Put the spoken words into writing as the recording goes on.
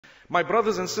My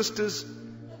brothers and sisters,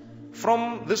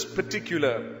 from this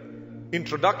particular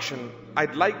introduction,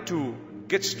 I'd like to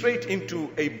get straight into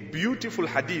a beautiful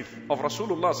hadith of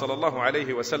Rasulullah sallallahu alaihi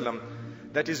wasallam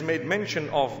that is made mention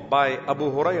of by Abu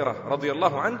Hurairah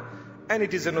radiyallahu anh, and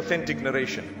it is an authentic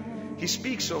narration. He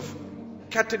speaks of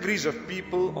categories of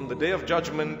people on the Day of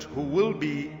Judgment who will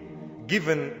be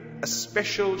given a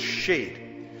special shade.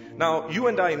 Now, you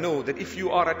and I know that if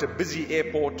you are at a busy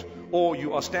airport, or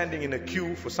you are standing in a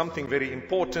queue for something very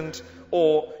important,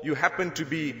 or you happen to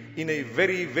be in a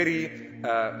very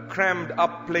crammed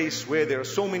up place where there are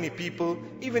so many people,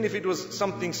 even if it was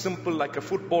something simple like a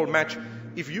football match,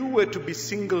 if you were to be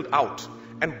singled out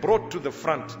and brought to the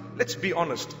front, let's be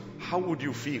honest, how would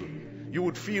you feel? You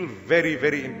would feel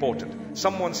very important.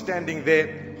 Someone standing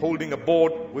there holding a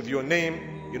board with your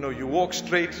name. You know, you walk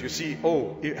straight, you see,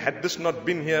 oh, had this not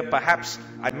been here, perhaps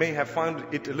I may have found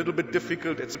it a little bit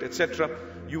difficult, etc.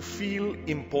 You feel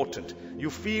important. You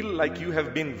feel like you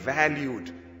have been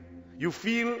valued. You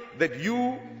feel that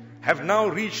you have now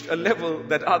reached a level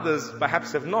that others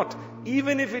perhaps have not.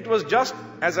 Even if it was just,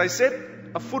 as I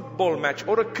said, a football match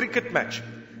or a cricket match.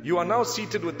 You are now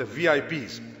seated with the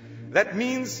VIPs. That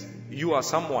means you are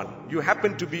someone. You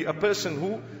happen to be a person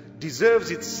who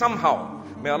deserves it somehow.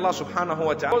 May Allah subhanahu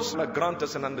wa ta'ala grant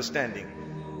us an understanding.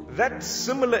 That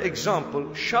similar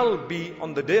example shall be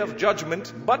on the Day of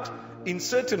Judgment, but in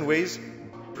certain ways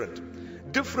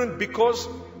different. Different because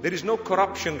there is no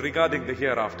corruption regarding the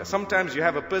hereafter. Sometimes you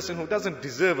have a person who doesn't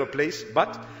deserve a place,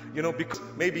 but because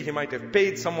maybe he might have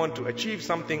paid someone to achieve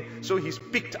something, so he's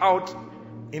picked out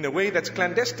in a way that's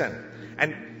clandestine.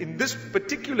 And in this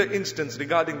particular instance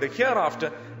regarding the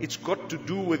hereafter, it's got to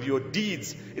do with your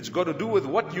deeds. It's got to do with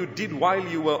what you did while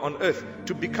you were on earth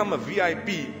to become a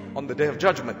VIP on the Day of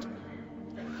Judgment.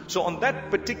 So on that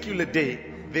particular day,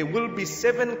 there will be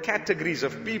 7 categories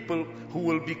of people who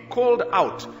will be called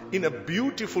out in a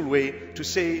beautiful way to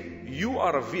say, you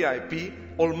are a VIP.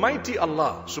 Almighty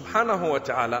Allah subhanahu wa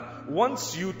ta'ala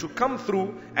wants you to come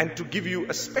through and to give you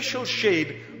a special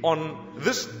shade on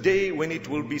this day when it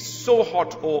will be so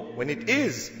hot, or when it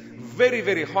is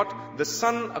very hot. The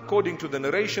sun, according to the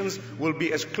narrations, will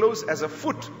be as close as a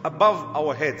foot above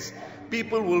our heads.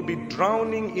 People will be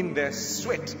drowning in their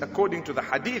sweat, according to the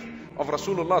hadith of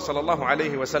Rasulullah sallallahu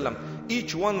alaihi wasallam.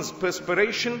 Each one's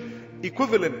perspiration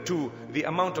equivalent to the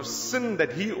amount of sin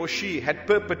that he or she had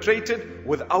perpetrated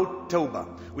without tawbah.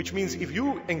 Which means if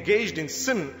you engaged in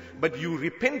sin but you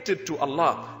repented to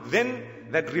Allah, then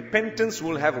that repentance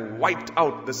will have wiped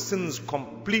out the sins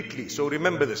completely. So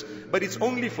remember this. But it's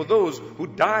only for those who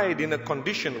died in a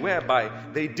condition whereby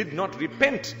they did not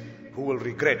repent who will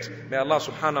regret. May Allah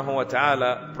subhanahu wa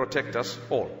ta'ala protect us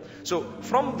all. So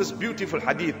from this beautiful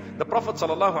hadith, the Prophet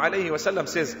sallallahu alayhi wasallam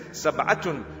says,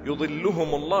 "Sab'atun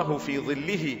yudhilluhum Allahu fi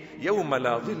dhillihi yawma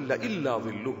la dhilla illa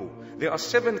dhilluhu." There are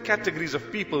 7 categories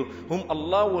of people whom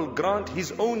Allah will grant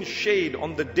His own shade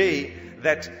on the day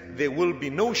that there will be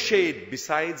no shade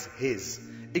besides His.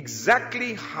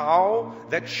 Exactly how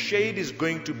that shade is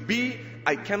going to be,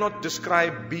 I cannot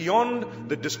describe beyond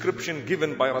the description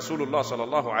given by Rasulullah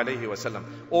sallallahu alaihi wasallam.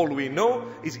 All we know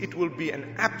is it will be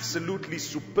an absolutely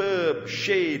superb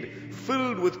shade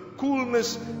filled with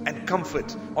coolness and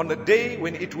comfort on a day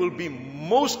when it will be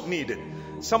most needed.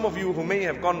 Some of you who may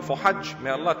have gone for Hajj,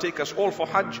 may Allah take us all for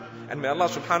Hajj, and may Allah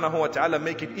subhanahu wa ta'ala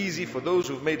make it easy for those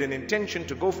who've made an intention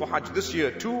to go for Hajj this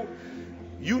year too.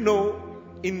 You know,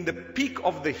 in the peak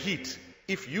of the heat,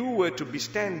 if you were to be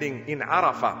standing in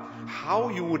Arafah, how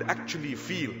you would actually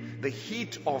feel the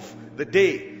heat of the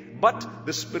day. But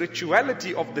the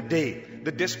spirituality of the day,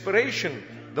 the desperation,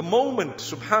 the moment,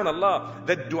 subhanallah,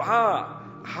 that dua,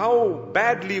 how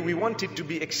badly we want it to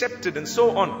be accepted and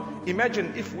so on.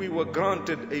 Imagine if we were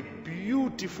granted a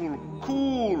beautiful,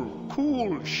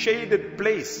 cool, shaded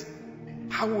place.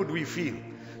 How would we feel?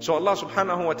 So Allah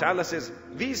subhanahu wa ta'ala says,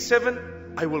 these 7,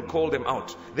 I will call them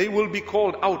out. They will be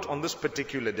called out on this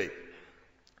particular day.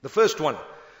 The first one,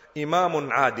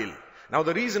 Imamun Adil. Now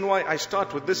the reason why I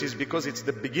start with this is because it's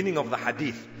the beginning of the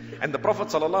hadith. And the Prophet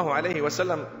sallallahu alaihi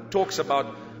wasallam talks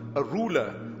about a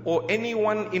ruler or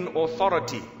anyone in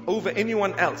authority over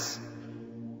anyone else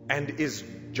and is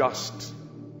just.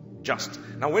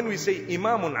 Now when we say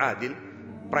Imamun Adil,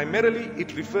 primarily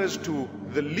it refers to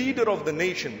the leader of the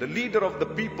nation, the leader of the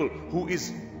people who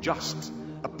is just.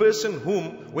 A person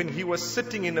whom, when he was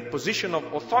sitting in a position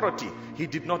of authority, he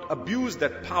did not abuse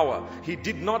that power. He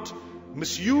did not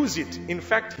misuse it. In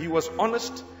fact, he was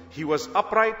honest, he was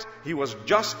upright, he was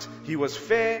just, he was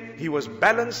fair, he was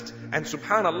balanced. And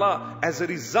subhanallah, as a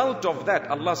result of that,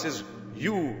 Allah says,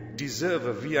 you deserve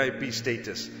a VIP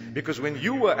status. Because when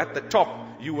you were at the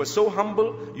top, You were so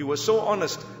humble, you were so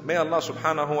honest. May Allah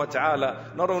subhanahu wa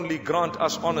ta'ala not only grant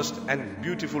us honest and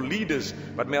beautiful leaders,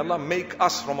 but may Allah make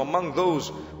us from among those,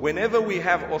 whenever we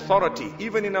have authority,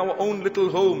 even in our own little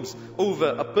homes, over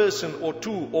a person or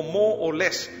two or more or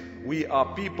less, we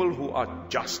are people who are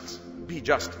just. Be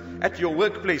just. At your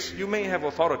workplace, you may have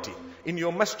authority. In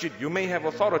your masjid, you may have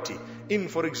authority. In,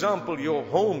 for example, your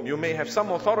home, you may have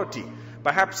some authority.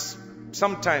 Perhaps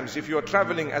sometimes if you are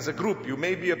traveling as a group, you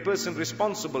may be a person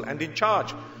responsible and in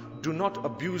charge. Do not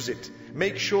abuse it.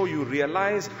 Make sure you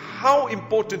realize how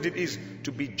important it is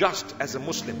to be just as a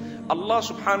Muslim. Allah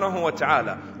subhanahu wa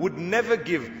ta'ala would never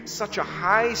give such a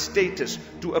high status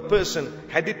to a person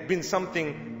had it been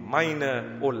something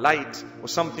minor or light or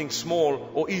something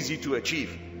small or easy to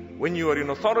achieve. When you are in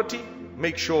authority,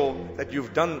 make sure that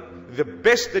you've done the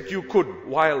best that you could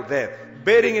while there,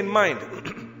 bearing in mind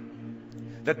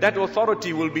that that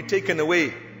authority will be taken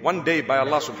away one day by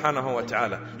Allah subhanahu wa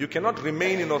ta'ala. You cannot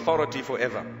remain in authority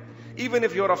forever. Even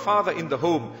if you're a father in the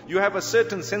home, you have a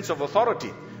certain sense of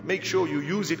authority. Make sure you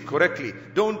use it correctly.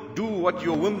 Don't do what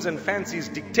your whims and fancies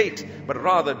dictate, but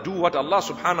rather do what Allah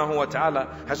subhanahu wa ta'ala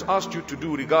has asked you to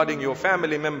do regarding your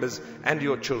family members and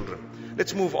your children.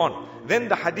 Let's move on. Then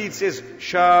the hadith says,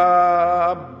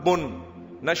 Shabun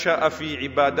nasha'a fi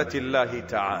ibadatillahi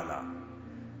ta'ala.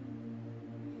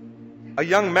 A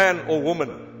young man or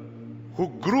woman who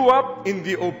grew up in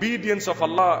the obedience of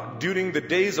Allah during the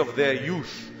days of their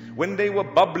youth. When they were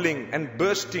bubbling and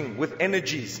bursting with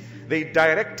energies, they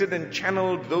directed and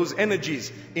channeled those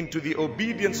energies into the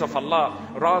obedience of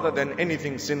Allah rather than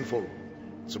anything sinful.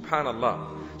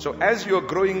 Subhanallah. So as you're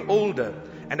growing older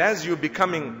and as you're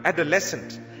becoming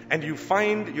adolescent and you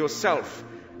find yourself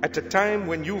at a time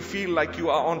when you feel like you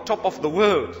are on top of the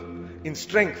world in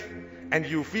strength and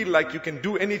you feel like you can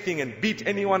do anything and beat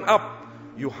anyone up,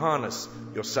 you harness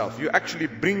yourself. You actually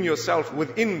bring yourself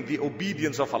within the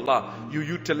obedience of Allah. You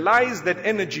utilize that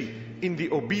energy in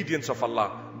the obedience of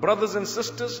Allah. Brothers and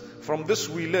sisters, from this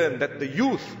we learn that the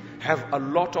youth have a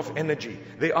lot of energy.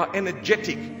 They are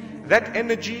energetic. That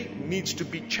energy needs to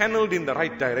be channeled in the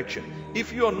right direction.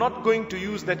 If you are not going to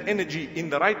use that energy in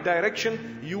the right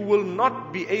direction, you will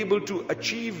not be able to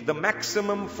achieve the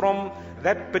maximum from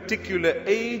that particular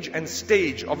age and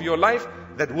stage of your life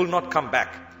that will not come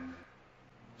back.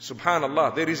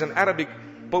 Subhanallah, there is an Arabic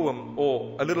poem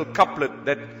or a little couplet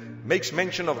that makes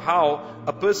mention of how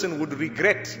a person would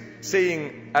regret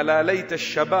saying, Ala layta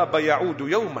shababa ya'udu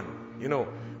yawman. You know,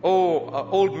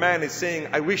 old man is saying,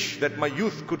 I wish that my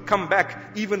youth could come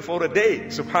back even for a day.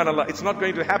 Subhanallah, it's not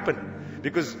going to happen.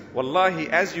 Because wallahi,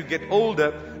 as you get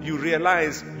older, you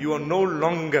realize you are no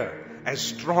longer as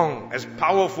strong, as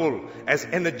powerful, as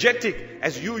energetic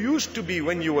as you used to be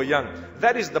when you were young.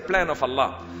 That is the plan of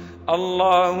Allah.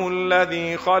 الله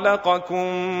الذي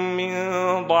خلقكم من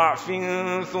ضعف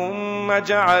ثم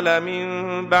جعل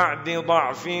من بعد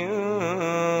ضعف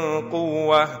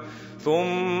قوة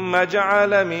ثم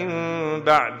جعل من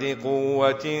بعد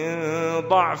قوة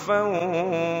ضعفا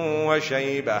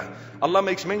وشيبة. Allah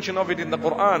makes mention of it in the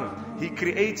Quran. He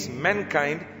creates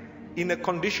mankind in a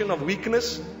condition of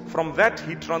weakness. From that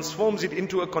He transforms it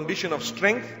into a condition of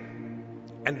strength,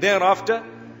 and thereafter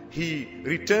He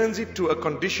returns it to a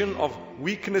condition of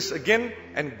weakness again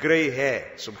and grey hair.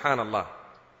 Subhanallah.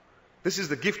 This is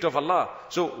the gift of Allah.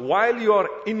 So while you are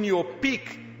in your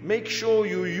peak, make sure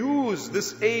you use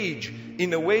this age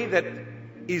in a way that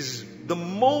is the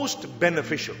most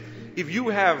beneficial. If you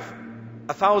have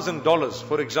 $1,000,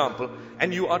 for example,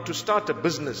 and you are to start a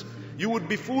business, you would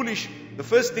be foolish. The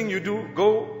first thing you do,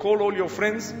 go call all your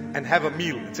friends and have a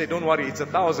meal. And say, don't worry, it's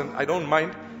 1,000, I don't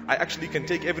mind. I actually can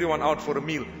take everyone out for a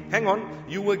meal. Hang on,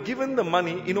 you were given the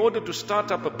money in order to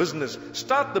start up a business.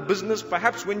 Start the business,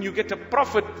 perhaps when you get a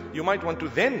profit, you might want to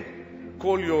then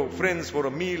call your friends for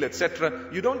a meal, etc.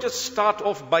 You don't just start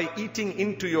off by eating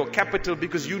into your capital,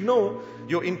 because you know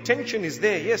your intention is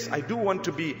there. Yes, I do want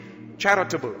to be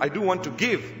charitable, I do want to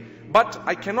give, but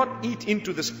I cannot eat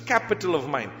into this capital of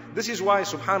mine. This is why,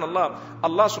 subhanallah,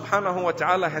 Allah subhanahu wa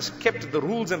ta'ala has kept the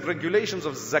rules and regulations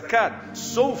of zakat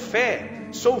so fair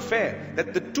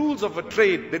that the tools of a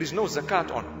trade, there is no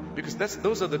zakat on. Because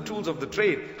those are the tools of the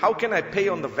trade. How can I pay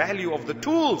on the value of the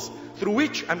tools through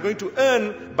which I'm going to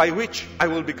earn, by which I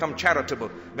will become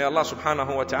charitable? May Allah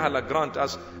subhanahu wa ta'ala grant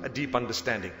us a deep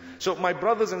understanding. So my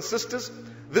brothers and sisters,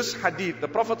 this hadith, the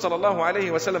Prophet sallallahu alaihi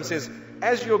wasallam says,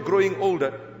 as you're growing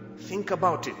older, think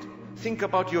about it. Think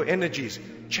about your energies.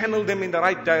 Channel them in the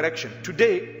right direction.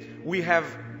 Today, we have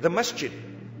the masjid.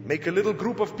 Make a little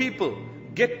group of people.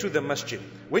 Get to the masjid.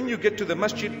 When you get to the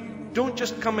masjid, Don't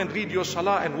just come and read your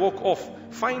salah and walk off.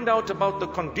 Find out about the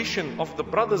condition of the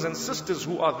brothers and sisters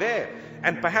who are there,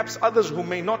 and perhaps others who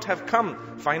may not have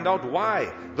come. Find out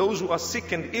why. Those who are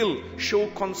sick and ill, show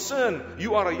concern.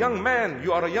 You are a young man,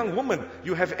 you are a young woman,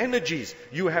 you have energies,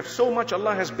 you have so much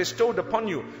Allah has bestowed upon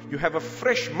you. You have a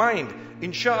fresh mind,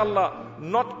 inshallah,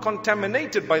 not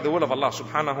contaminated by the will of Allah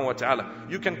subhanahu wa ta'ala.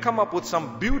 You can come up with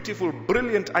some beautiful,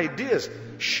 brilliant ideas.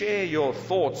 Share your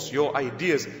thoughts, your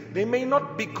ideas. They may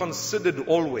not be considered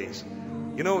always.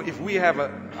 You know, if we have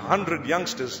 100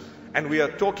 youngsters and we are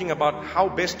talking about how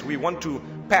best we want to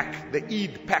pack the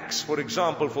Eid packs, for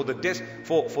example, for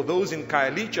those in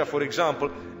Khayelitsha, for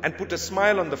example, and put a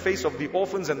smile on the face of the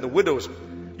orphans and the widows,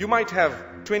 you might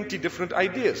have 20 different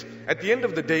ideas. At the end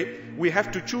of the day, we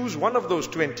have to choose one of those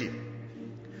 20.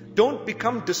 Don't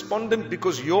become despondent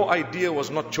because your idea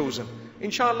was not chosen.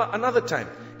 Inshallah, another time.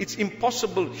 It's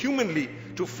impossible humanly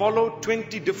to follow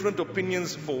 20 different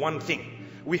opinions for one thing.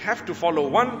 We have to follow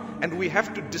one, and we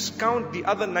have to discount the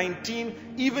other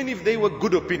 19, even if they were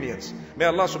good opinions. May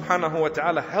Allah subhanahu wa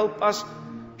ta'ala help us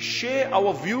share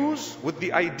our views with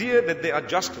the idea that they are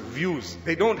just views.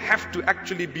 They don't have to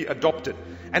actually be adopted.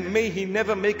 And may He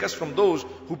never make us from those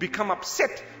who become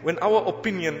upset when our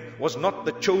opinion was not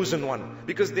the chosen one.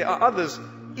 Because there are others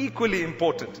equally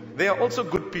important. They are also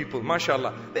good people,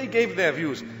 mashallah. They gave their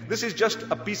views. This is just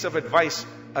a piece of advice,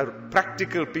 a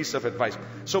practical piece of advice.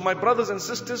 So my brothers and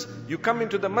sisters, you come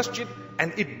into the masjid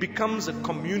and it becomes a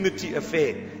community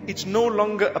affair. It's no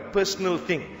longer a personal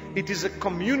thing. It is a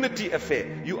community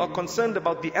affair. You are concerned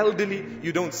about the elderly.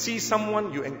 You don't see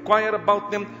someone, you inquire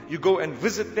about them, you go and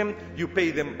visit them, you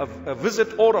pay them a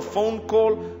visit or a phone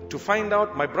call to find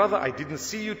out, my brother, I didn't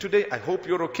see you today, I hope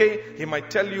you're okay. He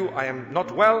might tell you, I am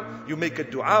not well. You make a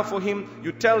dua for him,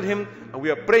 you tell him, we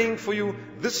are praying for you.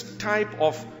 This type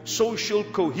of social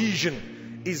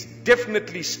cohesion is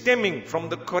definitely stemming from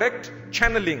the correct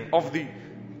channeling of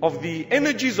the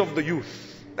energies of the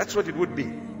youth. That's what it would be.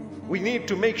 We need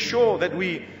to make sure that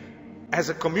we, as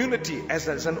a community, as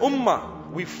an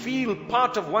ummah, we feel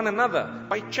part of one another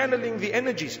by channeling the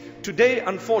energies. Today,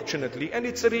 unfortunately, and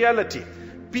it's a reality,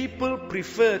 people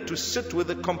prefer to sit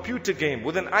with a computer game,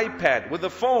 with an iPad, with a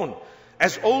phone,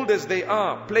 as old as they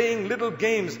are, playing little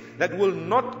games that will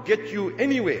not get you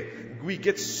anywhere. We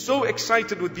get so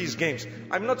excited with these games.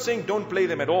 I'm not saying don't play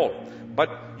them at all, but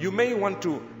you may want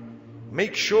to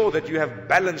make sure that you have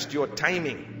balanced your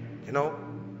timing, you know.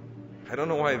 I don't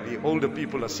know why the older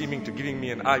people are seemingly giving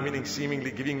me an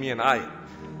eye.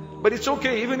 But it's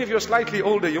okay, even if you're slightly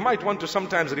older, you might want to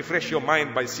sometimes refresh your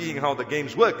mind by seeing how the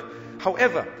games work.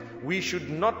 However, we should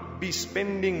not be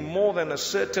spending more than a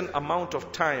certain amount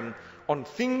of time on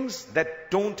things that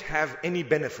don't have any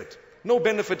benefit. No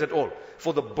benefit at all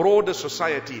for the broader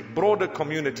society, broader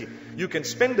community. You can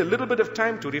spend a little bit of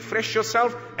time to refresh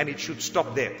yourself and it should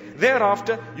stop there.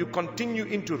 Thereafter, you continue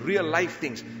into real life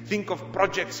things. Think of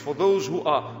projects for those who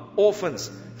are orphans,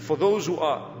 for those who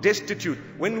are destitute.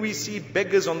 When we see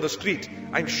beggars on the street,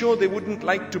 I'm sure they wouldn't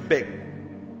like to beg.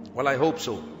 Well, I hope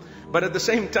so. But at the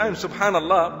same time,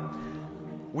 subhanallah,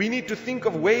 we need to think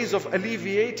of ways of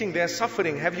alleviating their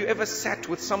suffering. Have you ever sat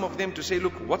with some of them to say,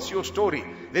 look, what's your story?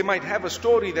 They might have a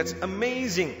story that's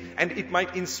amazing and it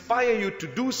might inspire you to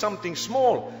do something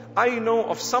small. I know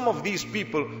of some of these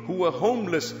people who were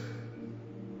homeless.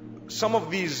 Some of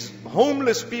these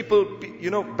homeless people, you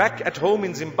know, back at home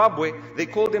in Zimbabwe, they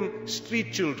call them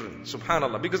street children,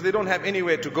 subhanallah, because they don't have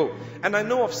anywhere to go. And I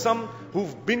know of some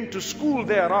who've been to school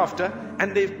thereafter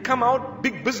and they've come out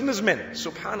big businessmen,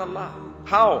 subhanallah.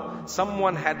 How?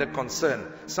 Someone had a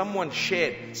concern, someone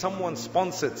shared, someone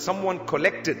sponsored, someone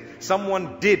collected,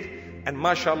 someone did. And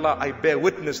mashallah, I bear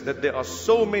witness that there are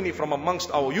so many from amongst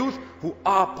our youth who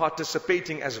are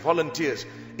participating as volunteers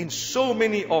in so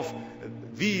many of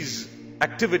these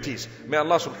activities. May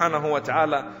Allah subhanahu wa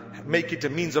ta'ala make it a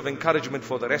means of encouragement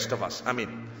for the rest of us.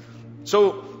 Ameen.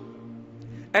 So,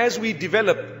 as we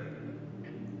develop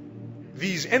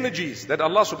these energies that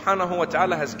Allah subhanahu wa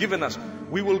ta'ala has given us,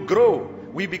 we will grow,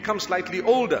 we become slightly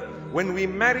older. When we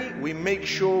marry, we make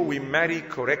sure we marry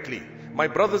correctly. My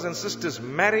brothers and sisters,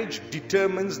 marriage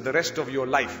determines the rest of your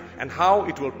life and how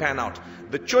it will pan out.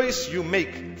 The choice you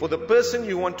make for the person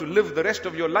you want to live the rest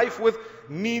of your life with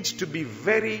needs to be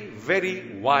very,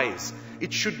 very wise.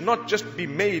 It should not just be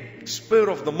made spur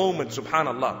of the moment,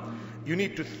 subhanallah. You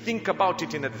need to think about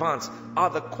it in advance. Are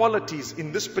the qualities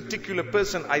in this particular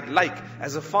person I'd like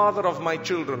as a father of my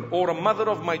children or a mother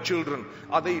of my children,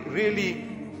 are they really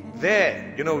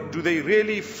there? You know, do they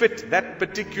really fit that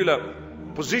particular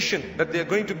position that they're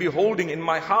going to be holding in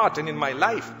my heart and in my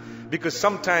life? Because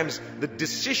sometimes the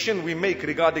decision we make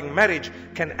regarding marriage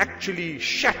can actually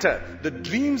shatter the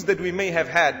dreams that we may have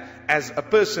had as a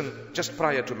person just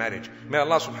prior to marriage. May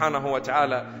Allah subhanahu wa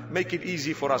ta'ala make it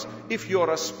easy for us. If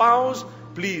you're a spouse,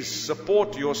 please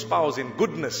support your spouse in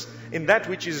goodness, in that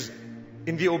which is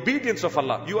in the obedience of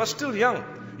Allah. You are still young.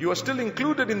 You are still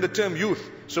included in the term youth.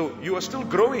 So you are still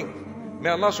growing. May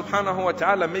Allah subhanahu wa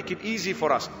ta'ala make it easy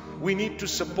for us. We need to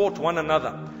support one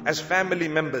another as family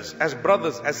members, as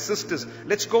brothers, as sisters.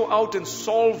 Let's go out and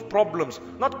solve problems,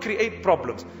 not create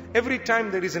problems. Every time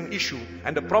there is an issue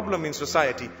and a problem in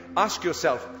society, ask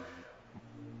yourself,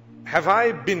 have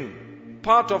I been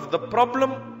part of the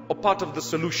problem or part of the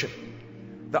solution?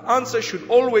 The answer should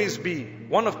always be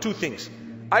one of two things.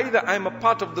 Either I'm a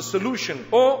part of the solution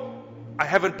or I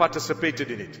haven't participated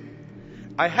in it.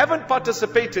 I haven't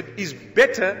participated is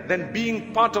better than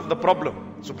being part of the problem.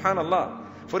 Subhanallah.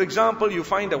 For example, you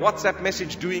find a WhatsApp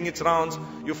message doing its rounds.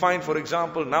 You find, for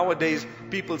example, nowadays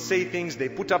people say things, they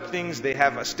put up things, they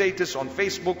have a status on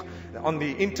Facebook, on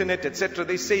the internet, etc.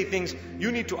 They say things.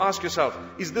 You need to ask yourself,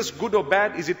 is this good or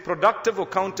bad? Is it productive or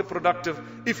counterproductive?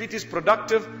 If it is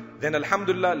productive, then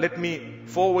alhamdulillah, let me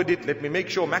forward it. Let me make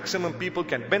sure maximum people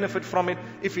can benefit from it.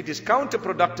 If it is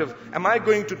counterproductive, am I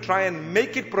going to try and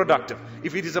make it productive?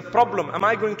 If it is a problem, am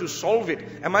I going to solve it?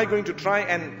 Am I going to try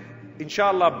and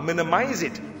inshallah minimize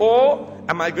it? Or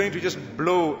am I going to just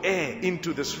blow air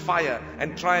into this fire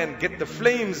and try and get the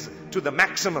flames to the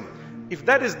maximum? If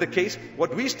that is the case,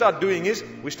 what we start doing is,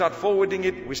 we start forwarding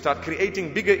it, we start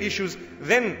creating bigger issues.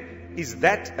 Then, is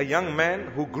that a young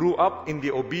man who grew up in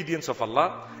the obedience of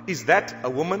Allah? Is that a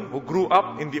woman who grew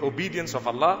up in the obedience of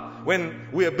Allah? When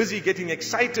we are busy getting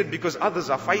excited because others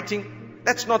are fighting,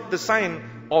 that's not the sign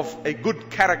of a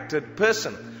good charactered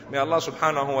person. May Allah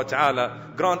subhanahu wa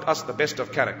ta'ala grant us the best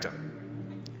of character.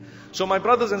 So my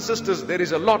brothers and sisters, there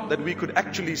is a lot that we could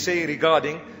actually say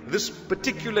regarding this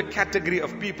particular category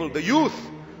of people, the youth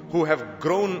who have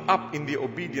grown up in the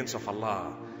obedience of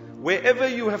Allah. Wherever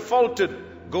you have faltered,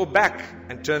 go back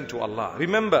and turn to Allah.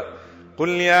 Remember, قُلْ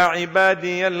يَا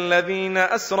عِبَادِيَ الَّذِينَ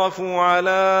أَسْرَفُوا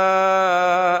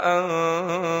عَلَىٰ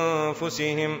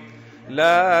أَنفُسِهِمْ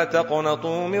لَا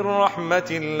تَقْنَطُوا مِنْ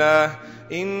رَحْمَةِ اللَّهِ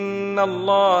إِنَّ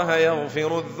اللَّهَ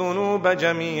يَغْفِرُ الذُّنُوبَ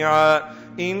جَمِيعًا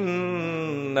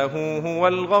إِنَّهُ هُوَ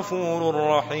الْغَفُورُ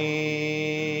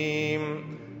الرَّحِيمُ.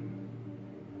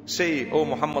 Say, O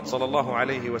Muhammad sallallahu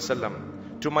alayhi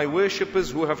wasallam, to my worshippers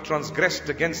who have transgressed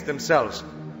against themselves,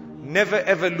 never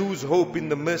ever lose hope in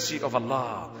the mercy of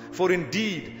Allah. For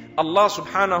indeed, Allah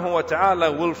subhanahu wa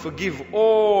ta'ala will forgive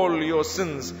all your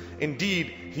sins.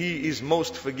 Indeed, He is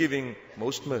most forgiving,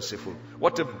 most merciful.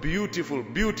 What a beautiful,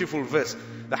 beautiful verse.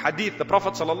 The hadith, the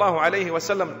Prophet sallallahu alayhi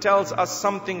wasallam tells us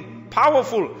something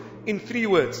powerful in 3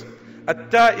 words.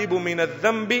 At-ta'ibu min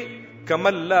adh-dhanbi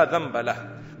kaman la dhanba lah.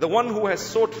 The one who has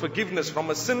sought forgiveness from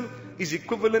a sin is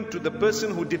equivalent to the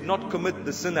person who did not commit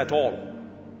the sin at all.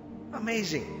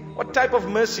 Amazing. What type of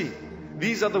mercy?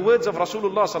 These are the words of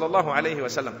Rasulullah sallallahu alayhi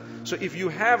wasallam. So if you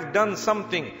have done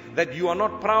something that you are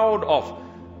not proud of,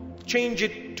 change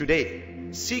it today.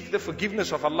 Seek the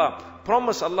forgiveness of Allah.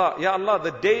 Promise Allah, Ya Allah,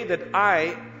 the day that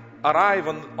I arrive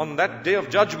on that day of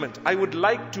judgment, I would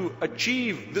like to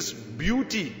achieve this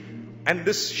beauty and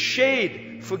this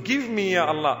shade. Forgive me, Ya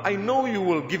Allah. I know you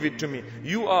will give it to me.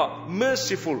 You are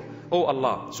merciful, O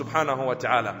Allah subhanahu wa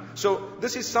ta'ala. So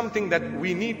this is something that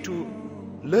we need to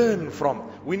learn from.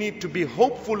 We need to be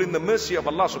hopeful in the mercy of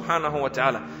Allah subhanahu wa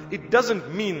ta'ala. It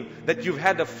doesn't mean that you've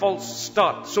had a false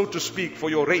start, so to speak, for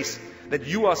your race, that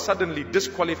you are suddenly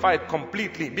disqualified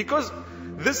completely, because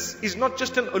this is not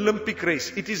just an Olympic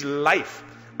race, it is life.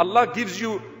 Allah gives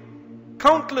you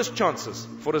countless chances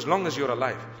for as long as you're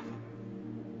alive.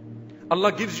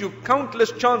 Allah gives you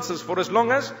countless chances for as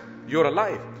long as you're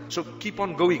alive. So keep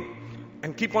on going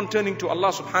and keep on turning to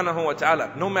Allah subhanahu wa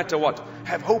ta'ala, no matter what.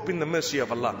 Have hope in the mercy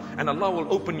of Allah, and Allah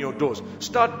will open your doors.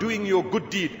 Start doing your good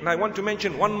deed. And I want to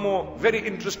mention one more very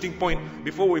interesting point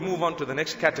before we move on to the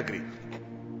next category.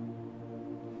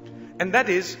 And that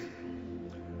is,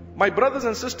 my brothers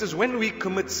and sisters, when we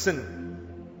commit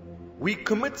sin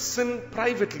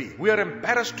privately. We are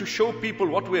embarrassed to show people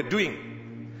what we are doing.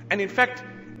 And in fact,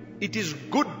 it is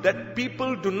good that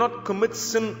people do not commit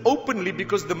sin openly,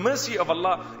 because the mercy of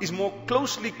Allah is more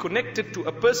closely connected to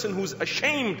a person who's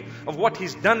ashamed of what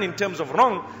he's done in terms of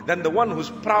wrong than the one who's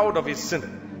proud of his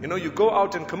sin. You know, you go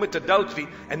out and commit adultery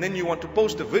and then you want to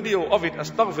post a video of it,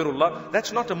 astaghfirullah,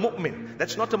 that's not a mu'min,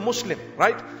 that's not a Muslim,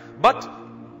 right? But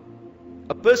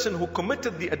A person who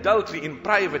committed the adultery in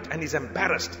private and is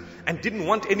embarrassed and didn't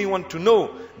want anyone to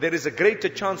know, there is a greater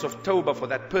chance of tawbah for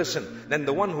that person than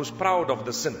the one who's proud of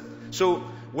the sin. So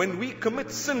when we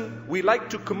commit sin, we like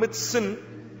to commit sin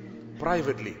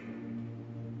privately.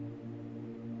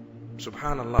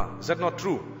 Subhanallah. Is that not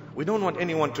true? We don't want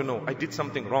anyone to know I did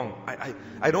something wrong.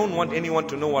 I don't want anyone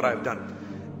to know what I've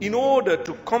done. In order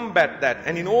to combat that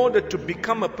and in order to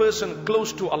become a person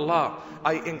close to Allah,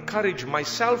 I encourage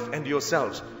myself and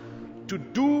yourselves to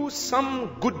do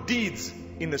some good deeds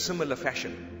in a similar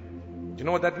fashion. Do you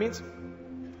know what that means?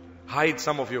 Hide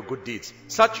some of your good deeds,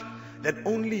 such that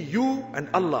only you and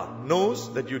Allah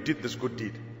knows that you did this good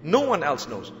deed. No one else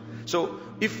knows. So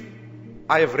if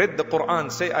I have read the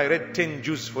Quran, say I read 10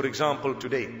 juz for example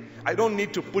today, I don't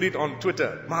need to put it on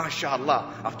Twitter.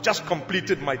 MashaAllah, I've just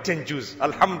completed my 10 juz.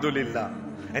 Alhamdulillah.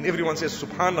 And everyone says,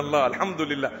 Subhanallah,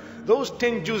 Alhamdulillah. Those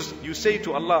 10 juz you say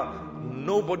to Allah,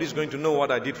 nobody's going to know what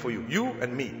I did for you. You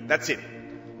and me. That's it.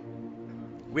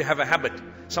 We have a habit.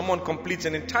 Someone completes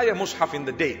an entire mushaf in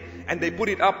the day and they put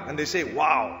it up and they say,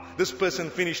 wow, this person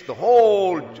finished the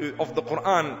whole of the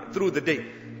Quran through the day.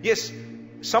 Yes,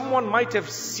 someone might have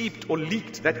seeped or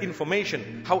leaked that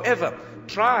information. However,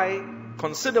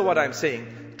 consider what I'm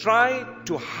saying. Try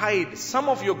to hide some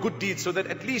of your good deeds so that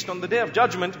at least on the Day of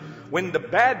Judgment, when the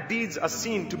bad deeds are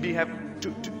seen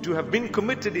to have been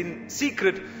committed in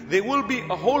secret, there will be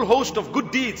a whole host of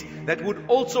good deeds that would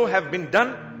also have been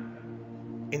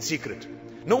done in secret.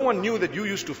 No one knew that you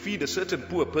used to feed a certain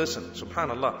poor person.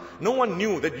 Subhanallah. No one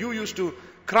knew that you used to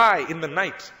cry in the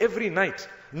night, every night.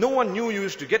 No one knew you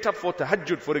used to get up for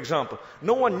tahajjud, for example.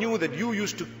 No one knew that you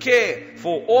used to care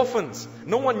for orphans.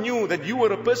 No one knew that you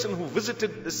were a person who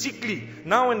visited the sickly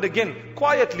now and again,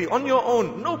 quietly, on your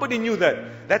own. Nobody knew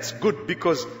that. That's good,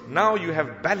 because now you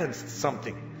have balanced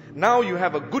something. Now you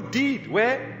have a good deed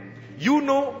where you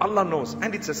know Allah knows,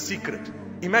 and it's a secret.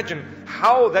 Imagine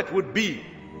how that would be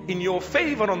in your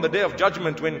favor on the Day of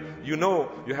Judgment, when you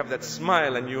know you have that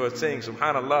smile and you are saying,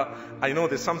 Subhanallah, I know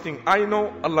there's something I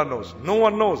know, Allah knows. No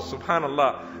one knows.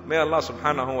 Subhanallah. May Allah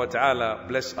subhanahu wa ta'ala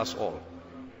bless us all.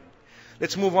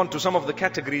 Let's move on to some of the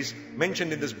categories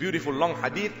mentioned in this beautiful long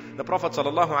hadith. The Prophet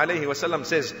sallallahu alayhi wa sallam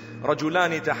says,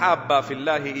 رَجُلَانِ تَحَابَّا فِي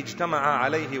اللَّهِ اجْتَمَعَا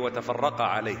عَلَيْهِ وَتَفَرَّقَا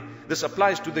عَلَيْهِ. This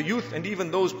applies to the youth and even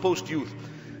those post-youth.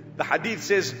 The hadith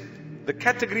says, the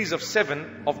categories of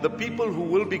 7 of the people who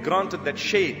will be granted that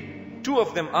shade. 2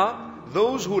 of them are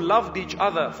those who loved each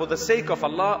other for the sake of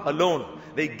Allah alone.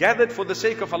 They gathered for the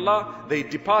sake of Allah. They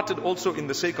departed also in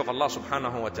the sake of Allah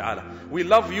subhanahu wa ta'ala. We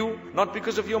love you not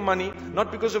because of your money,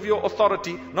 not because of your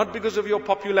authority, not because of your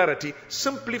popularity,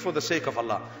 simply for the sake of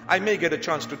Allah. I may get a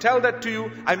chance to tell that to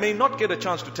you. I may not get a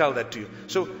chance to tell that to you.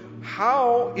 So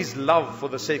how is love for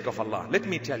the sake of Allah? Let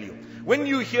me tell you. When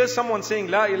you hear someone saying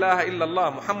La ilaha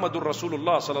illallah Muhammadur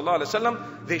Rasulullah sallallahu alaihi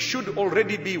wasallam, there should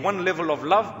already be one level of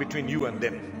love between you and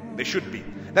them. There should be.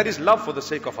 That is love for the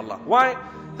sake of Allah. Why?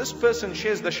 This person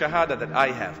shares the shahada that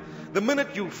I have. The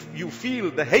minute you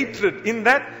feel the hatred in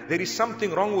that, there is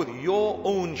something wrong with your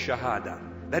own shahada.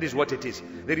 That is what it is.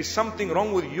 There is something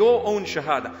wrong with your own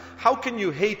shahada. How can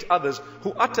you hate others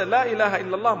who utter La ilaha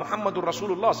illallah Muhammadur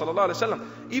Rasulullah sallallahu alaihi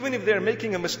wasallam? Even if they are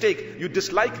making a mistake, you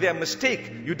dislike their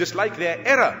mistake, you dislike their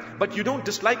error, but you don't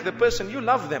dislike the person, you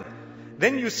love them.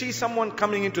 Then you see someone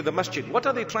coming into the masjid. What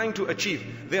are they trying to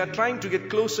achieve? They are trying to get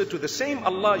closer to the same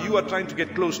Allah you are trying to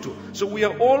get close to. So we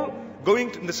are all going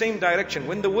in the same direction.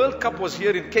 When the World Cup was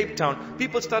here in Cape Town,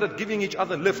 people started giving each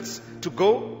other lifts to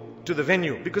go to the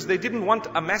venue because they didn't want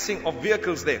a massing of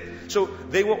vehicles there. So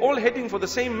they were all heading for the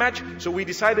same match. So we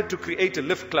decided to create a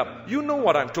lift club. You know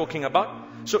what I'm talking about.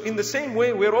 So in the same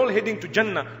way, we're all heading to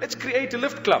Jannah. Let's create a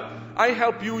lift club. I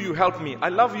help you, you help me. I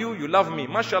love you, you love me.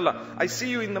 MashaAllah. I see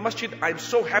you in the masjid. I'm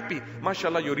so happy.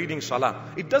 MashaAllah, you're reading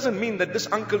salah. It doesn't mean that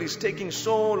this uncle is taking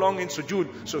so long in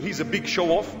sujood, so he's a big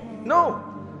show-off. No.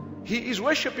 He is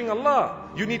worshipping Allah.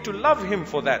 You need to love him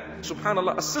for that.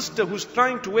 Subhanallah, a sister who's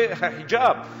trying to wear her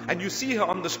hijab and you see her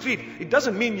on the street, it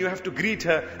doesn't mean you have to greet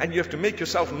her and you have to make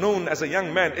yourself known as a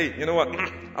young man. Hey, you know what?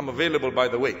 I'm available, by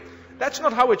the way. That's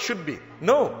not how it should be.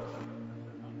 No.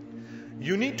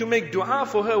 You need to make dua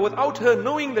for her without her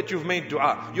knowing that you've made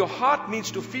dua. Your heart needs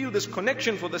to feel this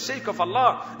connection for the sake of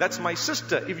Allah. That's my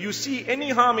sister. If you see any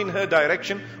harm in her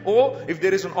direction, or if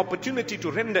there is an opportunity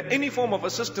to render any form of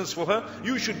assistance for her,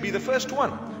 you should be the first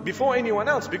one before anyone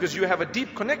else, because you have a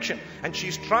deep connection. And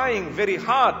she's trying very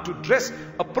hard to dress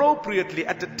appropriately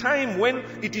at a time when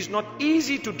it is not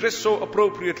easy to dress so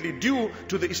appropriately due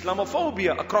to the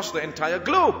Islamophobia across the entire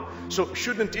globe. So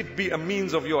shouldn't it be a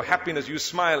means of your happiness? You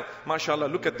smile, mashallah,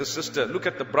 mashallah, look at the sister, look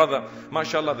at the brother,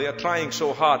 mashallah, they are trying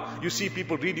so hard. You see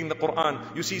people reading the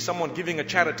Quran, you see someone giving a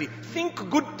charity. Think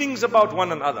good things about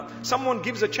one another. Someone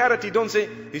gives a charity, don't say,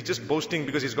 he's just boasting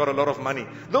because he's got a lot of money.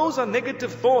 Those are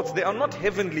negative thoughts. They are not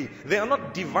heavenly. They are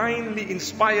not divinely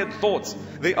inspired thoughts.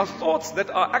 They are thoughts that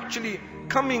are actually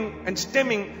coming and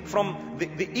stemming from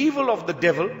the evil of the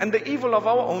devil and the evil of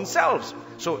our own selves.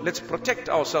 So let's protect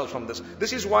ourselves from this.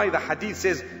 This is why the hadith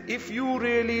says, if you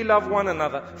really love one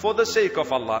another for the sake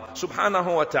of Allah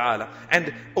subhanahu wa ta'ala,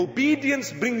 and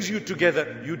obedience brings you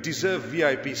together, you deserve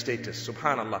VIP status.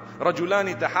 Subhanallah.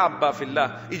 Rajulani tahabba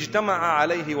fillah ijtama'a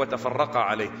alayhi wa tafarraqa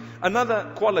alayhi.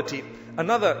 Another quality,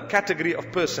 another category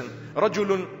of person,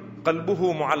 rajulun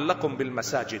qalbuhu mu'allaqun bil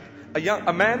masajid.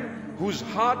 A man whose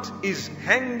heart is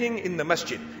hanging in the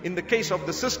masjid. In the case of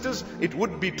the sisters, it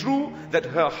would be true that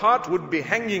her heart would be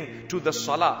hanging to the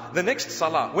salah. The next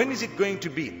salah, when is it going to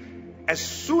be? As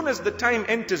soon as the time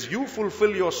enters, you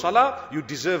fulfill your salah, you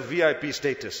deserve VIP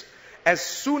status. As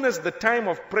soon as the time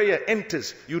of prayer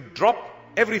enters, you drop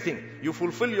everything, you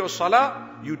fulfill your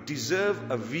salah, you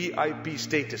deserve a VIP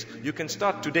status. You can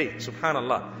start today,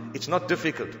 subhanallah. It's not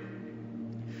difficult.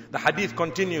 The hadith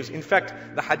continues. In fact,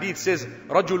 the hadith says,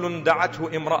 رَجُلٌ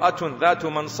دَعَتْهُ إِمْرَأَةٌ ذَاتُ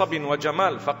مَنْصَبٍ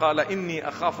وَجَمَالٍ فَقَالَ إِنِّي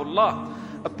أَخَافُ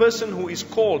اللَّهِ. A person who is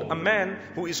called, a man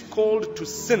who is called to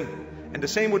sin, and the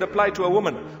same would apply to a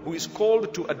woman who is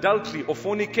called to adultery or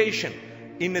fornication,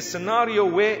 in a scenario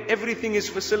where everything is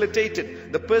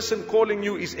facilitated. The person calling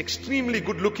you is extremely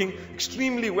good looking,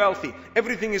 extremely wealthy,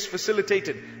 everything is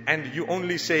facilitated, and you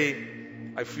only say,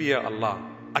 I fear Allah,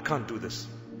 I can't do this.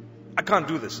 I can't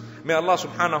do this. May Allah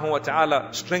subhanahu wa ta'ala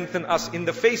strengthen us in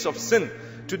the face of sin.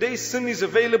 Today sin is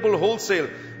available wholesale.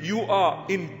 You are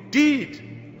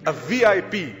indeed a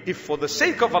VIP if for the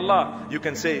sake of Allah you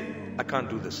can say, I can't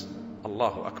do this.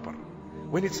 Allahu Akbar.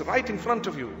 When it's right in front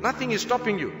of you, nothing is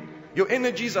stopping you. Your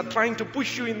energies are trying to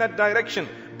push you in that direction,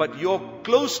 but your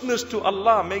closeness to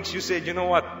Allah makes you say, you know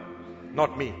what?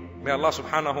 Not me. May Allah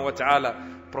subhanahu wa ta'ala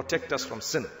protect us from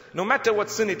sin. No matter what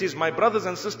sin it is, my brothers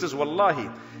and sisters, wallahi,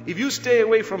 if you stay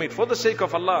away from it for the sake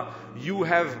of Allah, you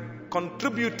have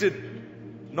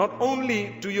contributed not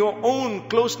only to your own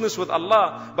closeness with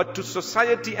Allah, but to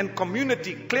society and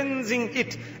community, cleansing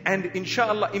it and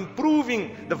inshallah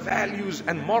improving the values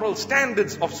and moral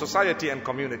standards of society and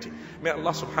community. May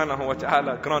Allah subhanahu wa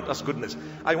ta'ala grant us goodness.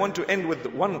 I want to end with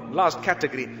one last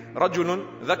category.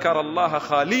 رَجُلٌ ذَكَرَ اللَّهَ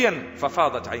خَالِيًا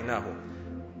فَفَاضَتْ عَيْنَاهُ.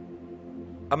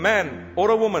 A man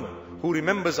or a woman who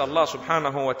remembers Allah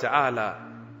subhanahu wa ta'ala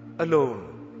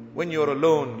alone. When you're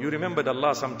alone, you remembered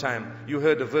Allah sometime. You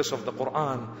heard a verse of the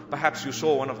Quran. Perhaps you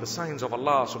saw one of the signs of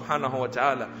Allah subhanahu wa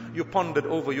ta'ala. You pondered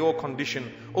over your condition,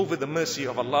 over the mercy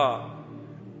of Allah.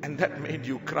 And that made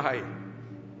you cry.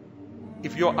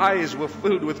 If your eyes were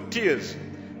filled with tears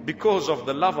because of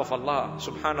the love of Allah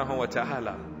subhanahu wa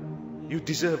ta'ala, you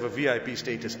deserve a VIP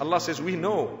status. Allah says, we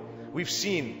know. We've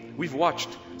seen, we've watched.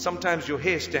 Sometimes your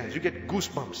hair stands, you get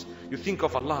goosebumps. You think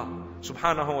of Allah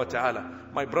subhanahu wa ta'ala.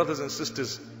 My brothers and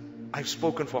sisters, I've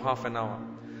spoken for half an hour.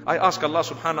 I ask Allah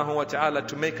subhanahu wa ta'ala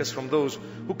to make us from those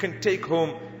who can take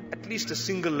home at least a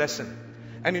single lesson.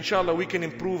 And inshallah we can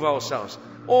improve ourselves.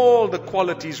 All the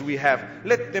qualities we have,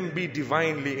 let them be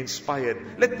divinely inspired.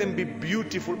 Let them be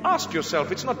beautiful. Ask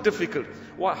yourself, it's not difficult.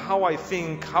 How I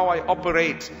think, how I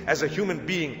operate as a human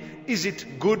being. Is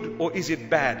it good or is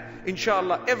it bad?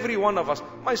 Inshallah, every one of us,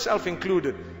 myself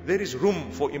included, there is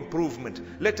room for improvement.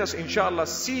 Let us inshallah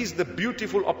seize the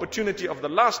beautiful opportunity of the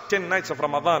last 10 nights of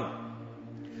Ramadan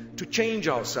to change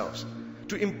ourselves,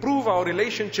 to improve our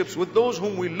relationships with those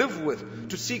whom we live with,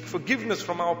 to seek forgiveness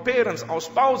from our parents, our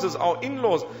spouses, our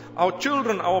in-laws, our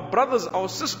children, our brothers, our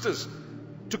sisters.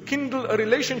 To kindle a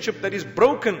relationship that is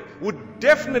broken would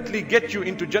definitely get you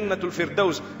into Jannatul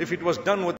Firdaus if it was done with